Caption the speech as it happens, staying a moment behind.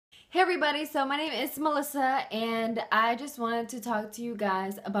Hey everybody, so my name is Melissa and I just wanted to talk to you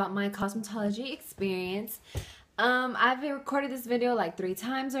guys about my cosmetology experience. I've recorded this video like 3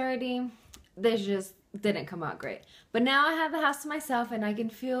 times already. This just didn't come out great. But now I have the house to myself and I can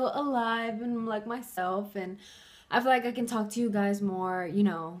feel alive and like myself, and I feel like I can talk to you guys more,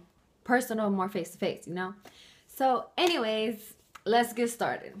 personal, more face to face, So anyways, let's get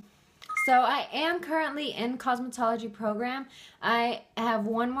started. So I am currently in cosmetology program. I have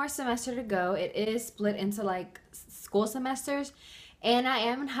one more semester to go. It is split into like school semesters, and I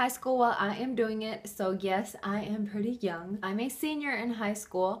am in high school while I am doing it. So yes, I am pretty young. I'm a senior in high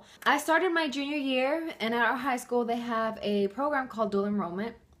school. I started my junior year, and at our high school they have a program called dual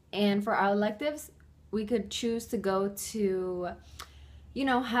enrollment, and for our electives we could choose to go to,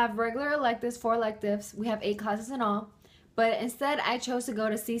 have regular electives, 4 electives. We have 8 classes in all. But instead, I chose to go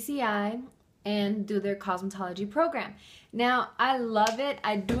to CCI and do their cosmetology program. Now, I love it.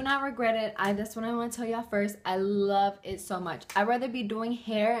 I do not regret it. That's what I want to tell y'all first. I love it so much. I'd rather be doing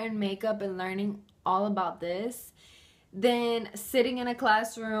hair and makeup and learning all about this than sitting in a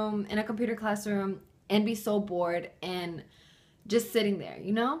classroom, in a computer classroom, and be so bored and just sitting there,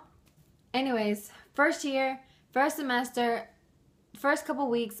 Anyways, first year, first semester, first couple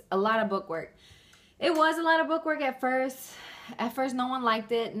weeks, a lot of book work. It was a lot of book work at first. At first, no one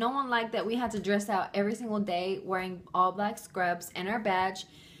liked it. No one liked that we had to dress out every single day wearing all black scrubs and our badge.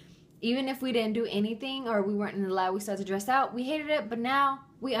 Even if we didn't do anything or we weren't in the lab, we started to dress out. We hated it, but now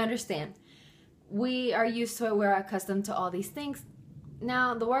we understand. We are used to it. We're accustomed to all these things.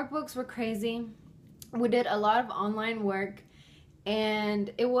 Now, the workbooks were crazy. We did a lot of online work,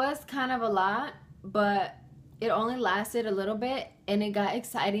 and it was kind of a lot, but it only lasted a little bit, and it got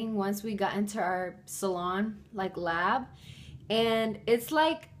exciting once we got into our salon, like lab. And it's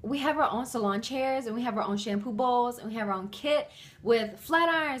like we have our own salon chairs, and we have our own shampoo bowls, and we have our own kit with flat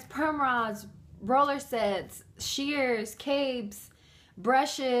irons, perm rods, roller sets, shears, capes,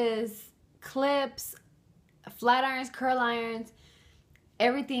 brushes, clips, flat irons, curl irons,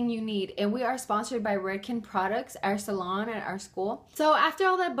 everything you need. And we are sponsored by Redken Products, our salon at our school. So after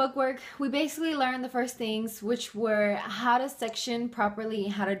all that book work, we basically learned the first things, which were how to section properly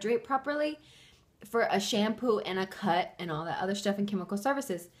and how to drape properly for a shampoo and a cut and all that other stuff in chemical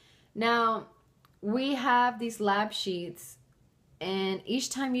services. Now, we have these lab sheets, and each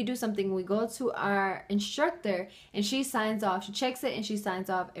time you do something, we go to our instructor and she signs off. She checks it and she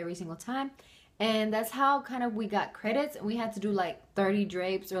signs off every single time. And that's how kind of we got credits, and we had to do like 30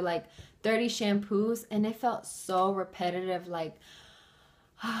 drapes or like 30 shampoos, and it felt so repetitive, like,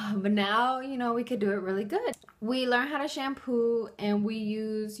 but now, we could do it really good. We learn how to shampoo, and we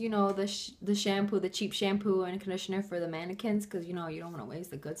use, the shampoo, the cheap shampoo and conditioner for the mannequins, because, you don't want to waste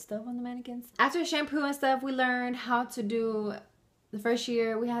the good stuff on the mannequins. After shampoo and stuff, we learned how to do, the first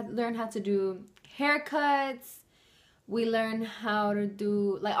year, we had learned how to do haircuts. We learned how to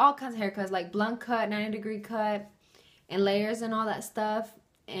do like all kinds of haircuts, like blunt cut, 90-degree cut, and layers and all that stuff,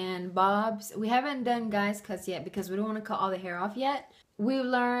 and bobs. We haven't done guys cuts yet because we don't want to cut all the hair off yet. We've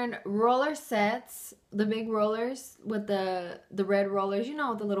learned roller sets, the big rollers with the red rollers,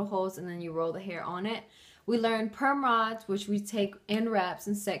 with the little holes, and then you roll the hair on it. We learned perm rods, which we take in wraps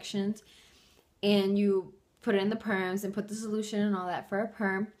and sections, and you put it in the perms and put the solution and all that for a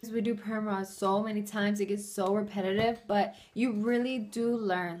perm. We do perm rods so many times, it gets so repetitive, but you really do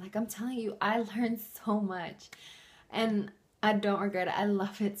learn. Like I'm telling you, I learned so much, and I don't regret it. I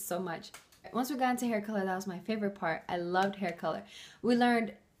love it so much. Once we got into hair color, that was my favorite part. I loved hair color. We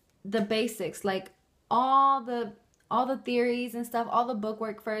learned the basics, like all the theories and stuff, all the book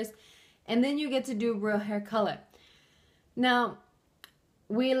work first, and then you get to do real hair color. Now,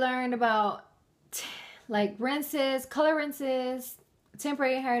 we learned about like rinses, color rinses,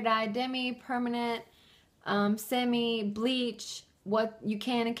 temporary hair dye, demi, permanent, semi, bleach, what you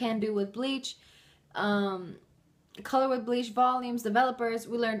can and can't do with bleach, color with bleach, volumes, developers.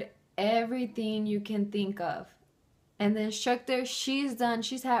 We learned everything you can think of. And the instructor, she's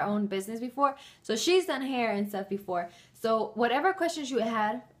had her own business before, so she's done hair and stuff before. So whatever questions you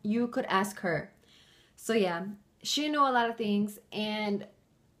had, you could ask her. So yeah, she knew a lot of things, and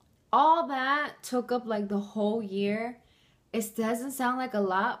all that took up like the whole year. It doesn't sound like a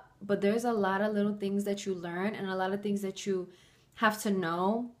lot, but there's a lot of little things that you learn and a lot of things that you have to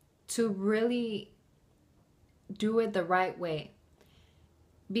know to really do it the right way.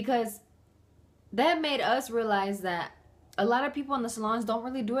 Because that made us realize that a lot of people in the salons don't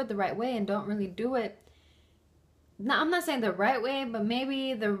really do it the right way and don't really do it. Now, I'm not saying the right way, but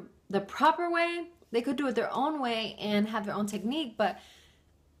maybe the proper way. They could do it their own way and have their own technique, but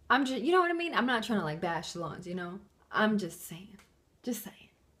I'm just, you know what I mean? I'm not trying to like bash salons, I'm just saying.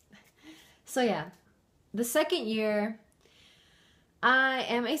 So yeah, the second year, I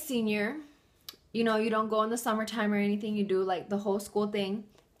am a senior. You know, you don't go in the summertime or anything. You do like the whole school thing.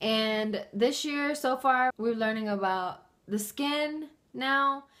 And this year so far, we're learning about the skin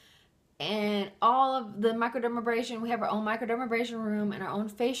now and all of the microdermabrasion. We have our own microdermabrasion room and our own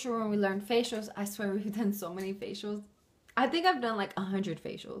facial room. We learn facials. I swear we've done so many facials. I think I've done like 100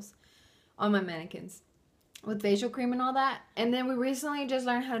 facials on my mannequins with facial cream and all that. And then we recently just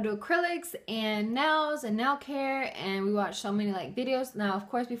learned how to do acrylics and nails and nail care, and we watched so many like videos. Now of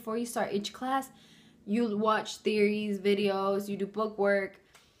course, before you start each class, you watch theories, videos, you do book work,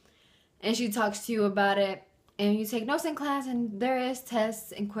 and she talks to you about it, and you take notes in class, and there is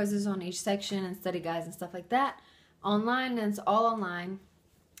tests and quizzes on each section and study guides and stuff like that online, and it's all online.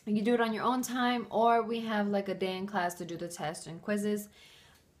 You can do it on your own time, or we have like a day in class to do the tests and quizzes.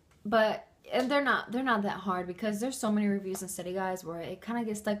 But and they're not that hard because there's so many reviews and study guides where it kind of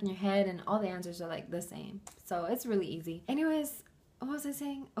gets stuck in your head and all the answers are like the same. So it's really easy. Anyways, what was I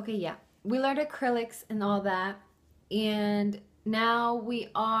saying? Okay, yeah. We learned acrylics and all that. And now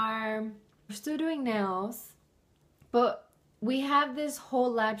we're still doing nails, but we have this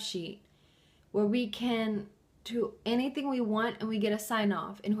whole lab sheet where we can do anything we want and we get a sign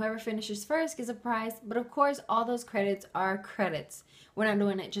off, and whoever finishes first gets a prize. But of course, all those credits are credits. We're not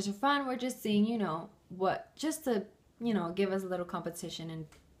doing it just for fun. We're just seeing, you know, just to, you know, give us a little competition and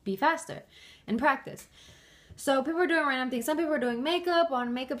be faster and practice. So people are doing random things. Some people are doing makeup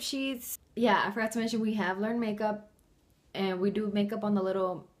on makeup sheets. Yeah, I forgot to mention we have learned makeup, and we do makeup on the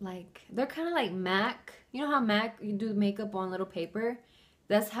little, like, they're kind of like MAC. You know how MAC, you do makeup on little paper?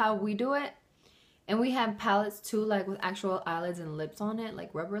 That's how we do it. And we have palettes too, like with actual eyelids and lips on it, like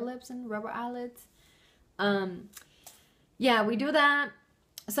rubber lips and rubber eyelids. Yeah, we do that.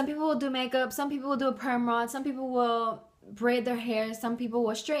 Some people will do makeup. Some people will do a perm rod. Some people will braid their hair. Some people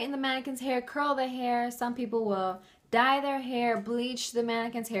will straighten the mannequin's hair, curl their hair. Some people will dye their hair, bleach the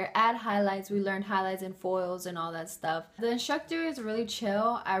mannequin's hair, add highlights. We learned highlights and foils and all that stuff. The instructor is really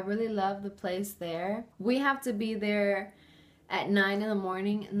chill. I really love the place there. We have to be there at 9 in the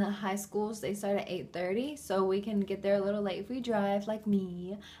morning. In the high schools, they start at 8:30, so we can get there a little late if we drive, like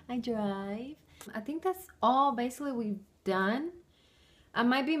me. I drive. I think that's all basically we've done. I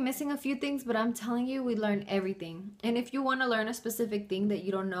might be missing a few things, but I'm telling you, we learn everything. And if you want to learn a specific thing that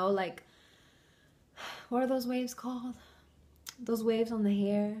you don't know, like, what are those waves called? Those waves on the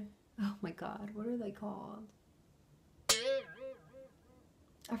hair. Oh my god, what are they called?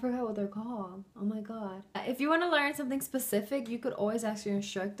 I forgot what they're called. Oh my god. If you want to learn something specific, you could always ask your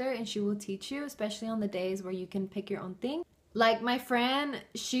instructor and she will teach you, especially on the days where you can pick your own thing. Like my friend,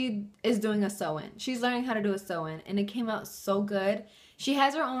 she is doing a sew-in. She's learning how to do a sew-in, and it came out so good. She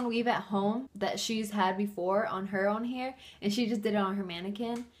has her own weave at home that she's had before on her own hair, and she just did it on her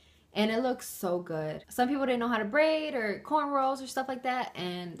mannequin, and it looks so good. Some people didn't know how to braid or cornrows or stuff like that,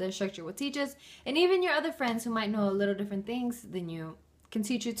 and the instructor will teach us. And even your other friends who might know a little different things than you can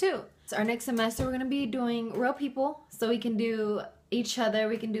teach you too. So our next semester we're going to be doing real people, so we can do each other,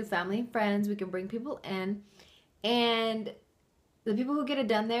 we can do family and friends, we can bring people in, and the people who get it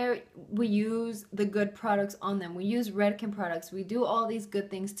done there, we use the good products on them. We use Redken products. We do all these good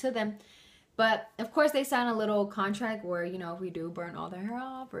things to them. But of course they sign a little contract where, you know, if we do burn all their hair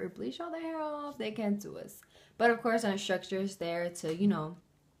off or bleach all their hair off, they can't sue us. But of course our instructor is there to, you know,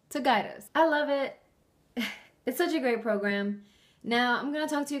 to guide us. I love it. It's such a great program. Now I'm going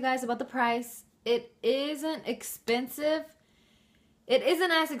to talk to you guys about the price. It isn't expensive. It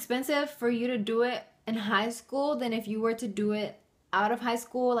isn't as expensive for you to do it in high school than if you were to do it out of high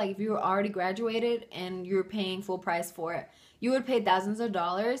school. Like if you were already graduated and you're paying full price for it, you would pay thousands of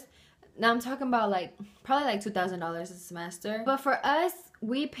dollars. Now I'm talking about like probably like $2,000 a semester. But for us,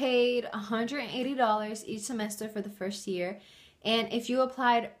 we paid $180 each semester for the first year. And if you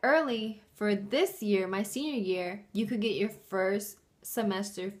applied early for this year, my senior year, you could get your first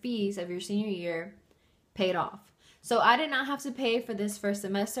semester fees of your senior year paid off. So I did not have to pay for this first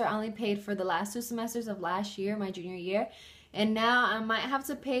semester. I only paid for the last 2 semesters of last year, my junior year. And now I might have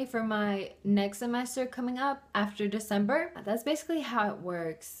to pay for my next semester coming up after December. That's basically how it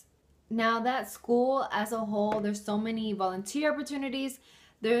works. Now that school as a whole, there's so many volunteer opportunities.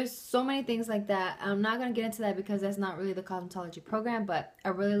 There's so many things like that. I'm not going to get into that because that's not really the cosmetology program, but I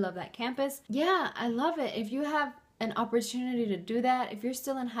really love that campus. Yeah, I love it. If you have an opportunity to do that, if you're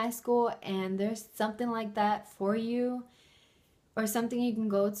still in high school and there's something like that for you or something you can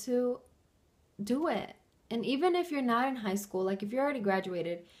go to, do it. And even if you're not in high school, like if you're already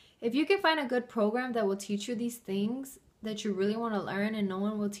graduated, if you can find a good program that will teach you these things that you really want to learn and no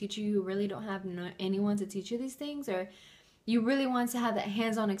one will teach you, you really don't have anyone to teach you these things, or you really want to have that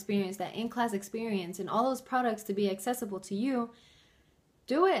hands-on experience, that in-class experience, and all those products to be accessible to you,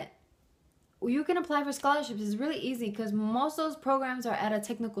 do it. You can apply for scholarships. It's really easy because most of those programs are at a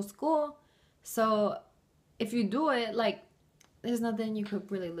technical school. So if you do it, like, there's nothing you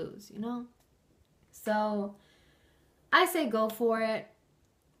could really lose, you know? So I say go for it.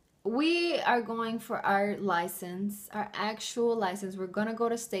 We are going for our license, our actual license. We're going to go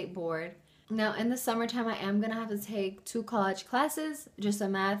to state board. Now, in the summertime, I am going to have to take 2 college classes, just a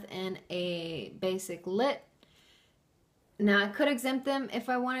math and a basic lit. Now, I could exempt them if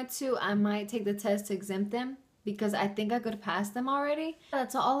I wanted to. I might take the test to exempt them because I think I could pass them already.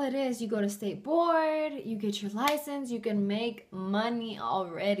 That's all it is. You go to state board, you get your license, you can make money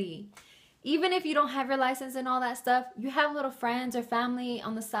already. Even if you don't have your license and all that stuff, you have little friends or family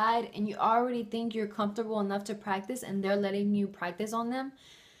on the side and you already think you're comfortable enough to practice and they're letting you practice on them,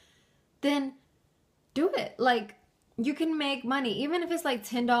 then do it. Like, you can make money. Even if it's like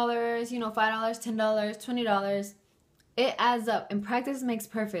 $10, you know, $5, $10, $20, it adds up, and practice makes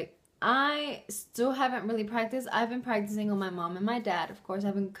perfect. I still haven't really practiced. I've been practicing on my mom and my dad. Of course,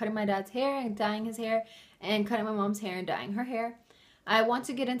 I've been cutting my dad's hair and dyeing his hair, and cutting my mom's hair and dyeing her hair. I want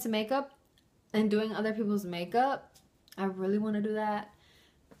to get into makeup and doing other people's makeup. I really want to do that.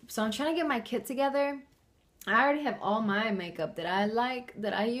 So I'm trying to get my kit together. I already have all my makeup that I like,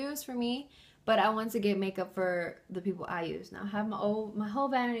 that I use for me, but I want to get makeup for the people I use. Now I have my whole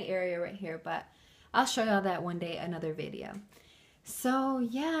vanity area right here, but I'll show y'all that one day, another video. So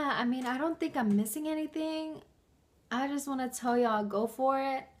yeah, I mean, I don't think I'm missing anything. I just want to tell y'all, go for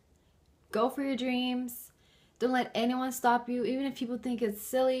it. Go for your dreams. Don't let anyone stop you. Even if people think it's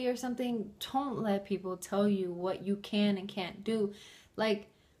silly or something, don't let people tell you what you can and can't do. Like,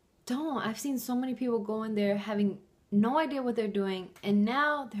 don't. I've seen so many people go in there having no idea what they're doing, and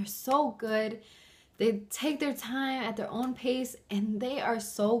now they're so good. They take their time at their own pace, and they are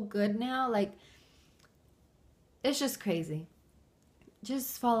so good now. Like, it's just crazy.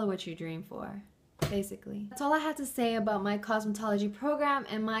 Just follow what you dream for, basically. That's all I have to say about my cosmetology program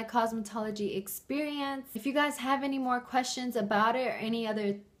and my cosmetology experience. If you guys have any more questions about it or any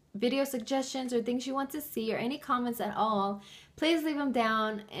other video suggestions or things you want to see or any comments at all, please leave them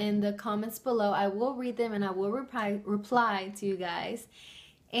down in the comments below. I will read them and I will reply to you guys.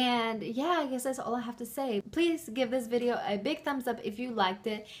 And yeah, I guess that's all I have to say. Please give this video a big thumbs up if you liked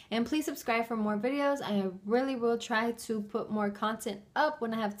it, and please subscribe for more videos. I really will try to put more content up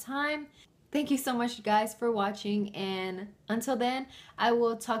when I have time. Thank you so much, guys, for watching, and until then, I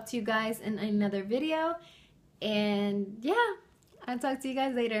will talk to you guys in another video. And yeah, I'll talk to you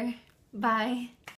guys later. Bye.